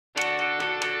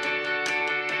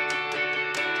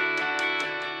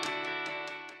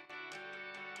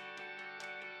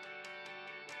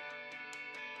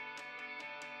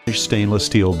stainless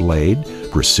steel blade,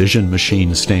 precision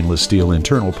machined stainless steel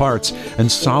internal parts,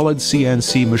 and solid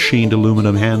CNC machined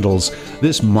aluminum handles,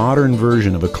 this modern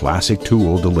version of a classic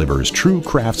tool delivers true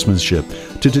craftsmanship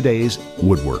to today's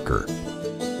woodworker.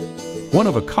 One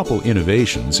of a couple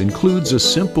innovations includes a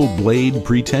simple blade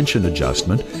pretension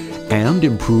adjustment and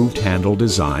improved handle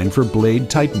design for blade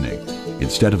tightening.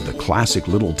 Instead of the classic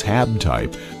little tab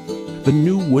type, the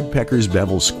new Woodpecker's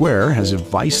Bevel Square has a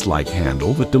vise-like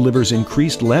handle that delivers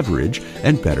increased leverage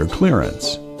and better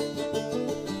clearance.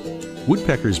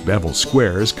 Woodpecker's Bevel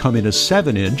Squares come in a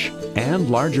 7-inch and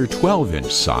larger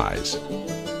 12-inch size.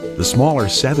 The smaller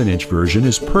 7-inch version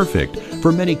is perfect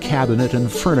for many cabinet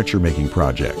and furniture making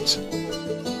projects.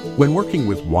 When working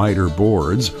with wider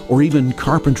boards or even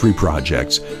carpentry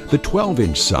projects, the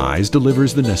 12-inch size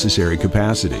delivers the necessary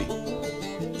capacity.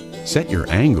 Set your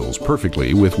angles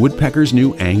perfectly with Woodpecker's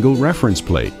new angle reference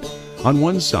plate. On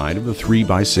one side of the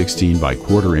 3x16 by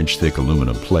 1/4 inch thick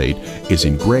aluminum plate is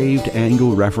engraved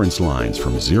angle reference lines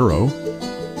from 0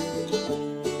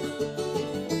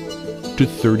 to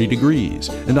 30 degrees,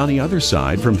 and on the other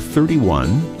side from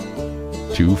 31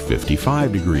 to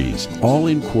 55 degrees, all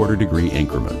in 1/4 degree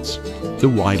increments. The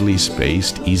widely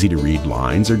spaced, easy-to-read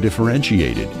lines are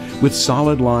differentiated, with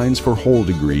solid lines for whole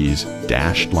degrees,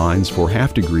 dashed lines for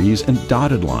half degrees, and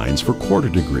dotted lines for 1/4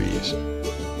 degrees.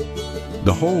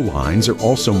 The whole lines are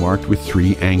also marked with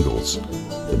 3 angles.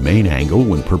 The main angle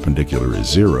when perpendicular is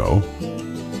 0,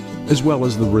 as well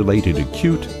as the related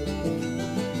acute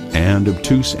and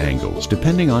obtuse angles,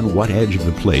 depending on what edge of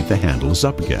the plate the handle is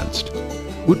up against.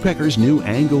 Woodpecker's new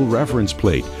angle reference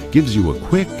plate gives you a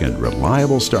quick and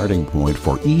reliable starting point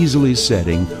for easily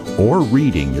setting or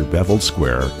reading your beveled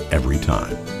square every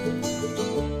time.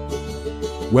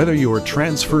 Whether you're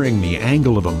transferring the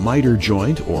angle of a miter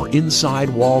joint or inside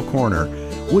wall corner,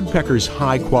 Woodpecker's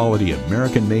high-quality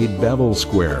American-made bevel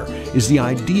square is the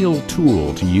ideal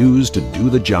tool to use to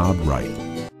do the job right.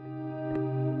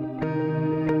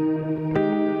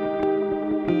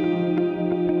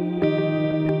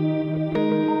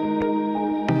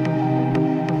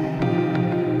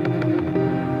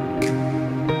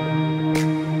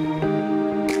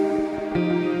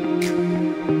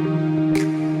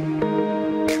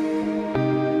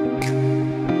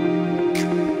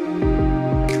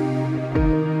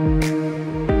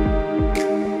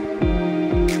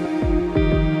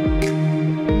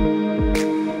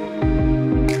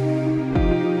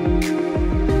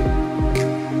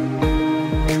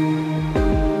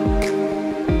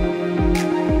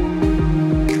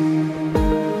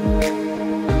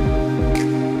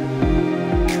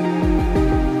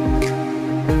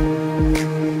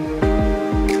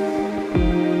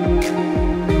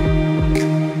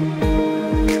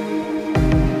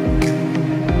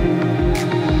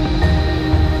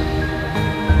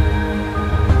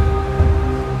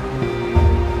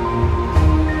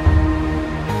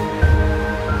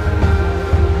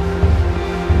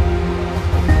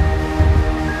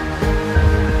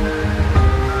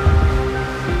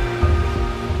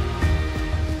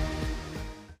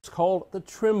 Called the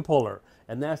trim puller,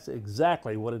 and that's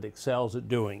exactly what it excels at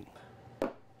doing.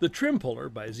 The trim puller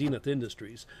by Zenith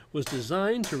Industries was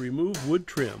designed to remove wood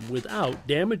trim without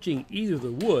damaging either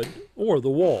the wood or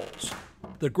the walls.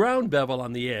 The ground bevel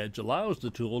on the edge allows the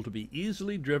tool to be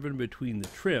easily driven between the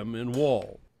trim and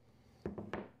wall.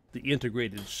 The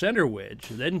integrated center wedge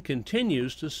then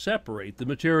continues to separate the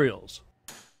materials.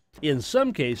 In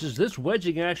some cases, this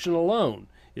wedging action alone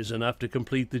is enough to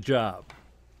complete the job.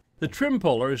 The trim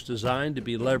puller is designed to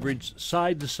be leveraged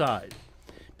side to side.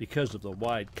 Because of the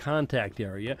wide contact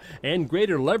area and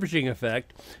greater leveraging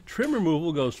effect, trim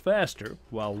removal goes faster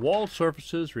while wall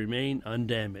surfaces remain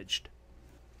undamaged.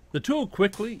 The tool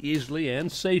quickly, easily,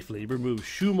 and safely removes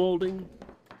shoe molding,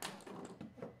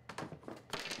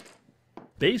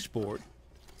 baseboard,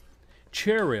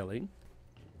 chair railing,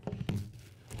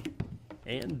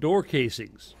 and door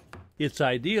casings. It's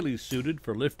ideally suited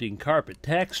for lifting carpet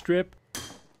tack strip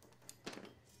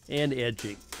and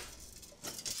edging.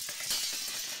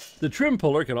 The trim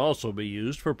puller can also be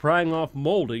used for prying off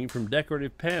molding from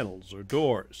decorative panels or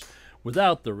doors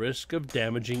without the risk of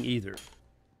damaging either.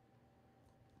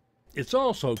 It's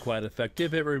also quite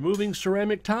effective at removing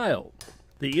ceramic tile.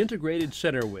 The integrated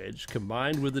center wedge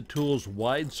combined with the tool's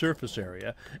wide surface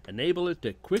area enable it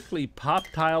to quickly pop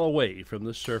tile away from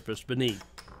the surface beneath.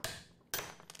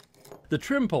 The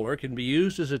trim puller can be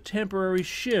used as a temporary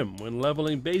shim when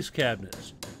leveling base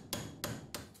cabinets,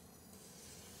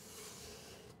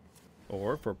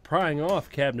 or for prying off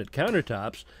cabinet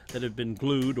countertops that have been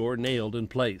glued or nailed in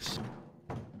place.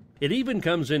 It even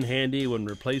comes in handy when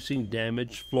replacing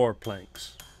damaged floor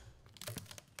planks.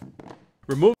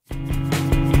 Remove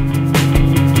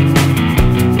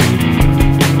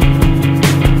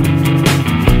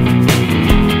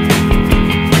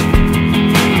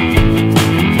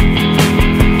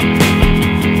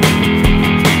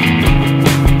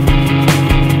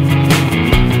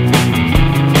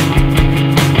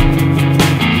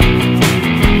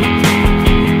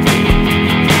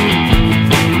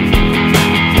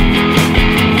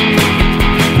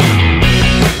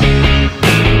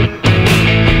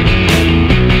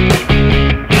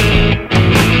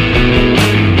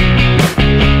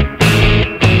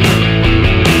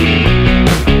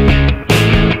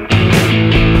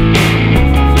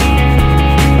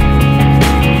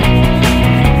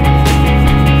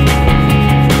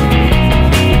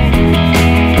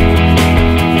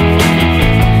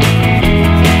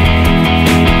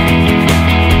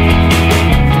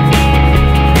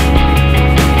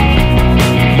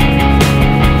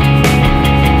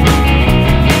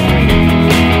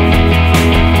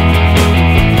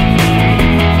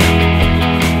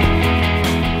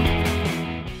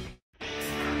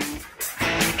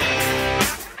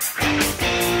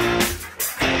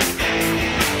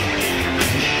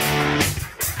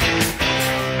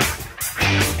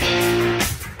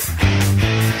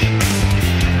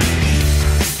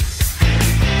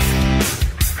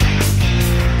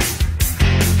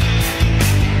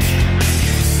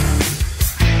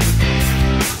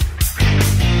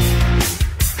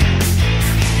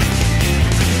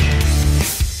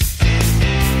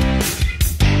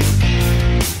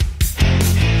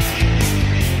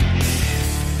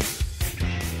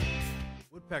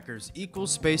Woodpecker's equal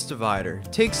space divider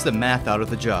takes the math out of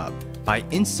the job by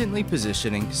instantly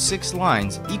positioning 6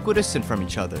 lines equidistant from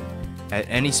each other at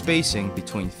any spacing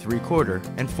between 3/4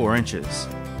 and 4 inches.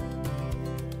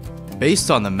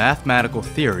 Based on the mathematical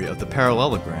theory of the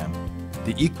parallelogram,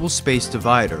 the equal space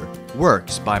divider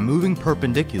works by moving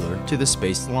perpendicular to the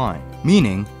spaced line,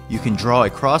 meaning you can draw a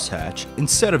crosshatch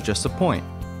instead of just a point.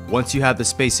 Once you have the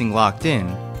spacing locked in,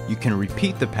 you can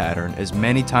repeat the pattern as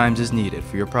many times as needed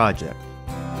for your project.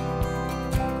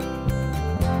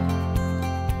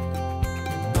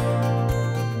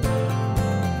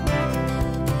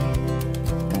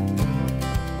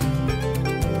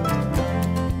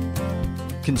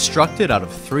 Constructed out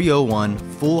of 301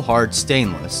 full hard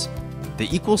stainless, the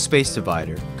equal space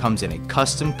divider comes in a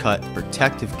custom cut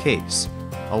protective case,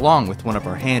 along with one of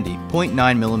our handy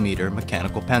 0.9mm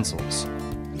mechanical pencils.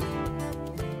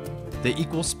 The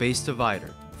equal space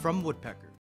divider from Woodpecker.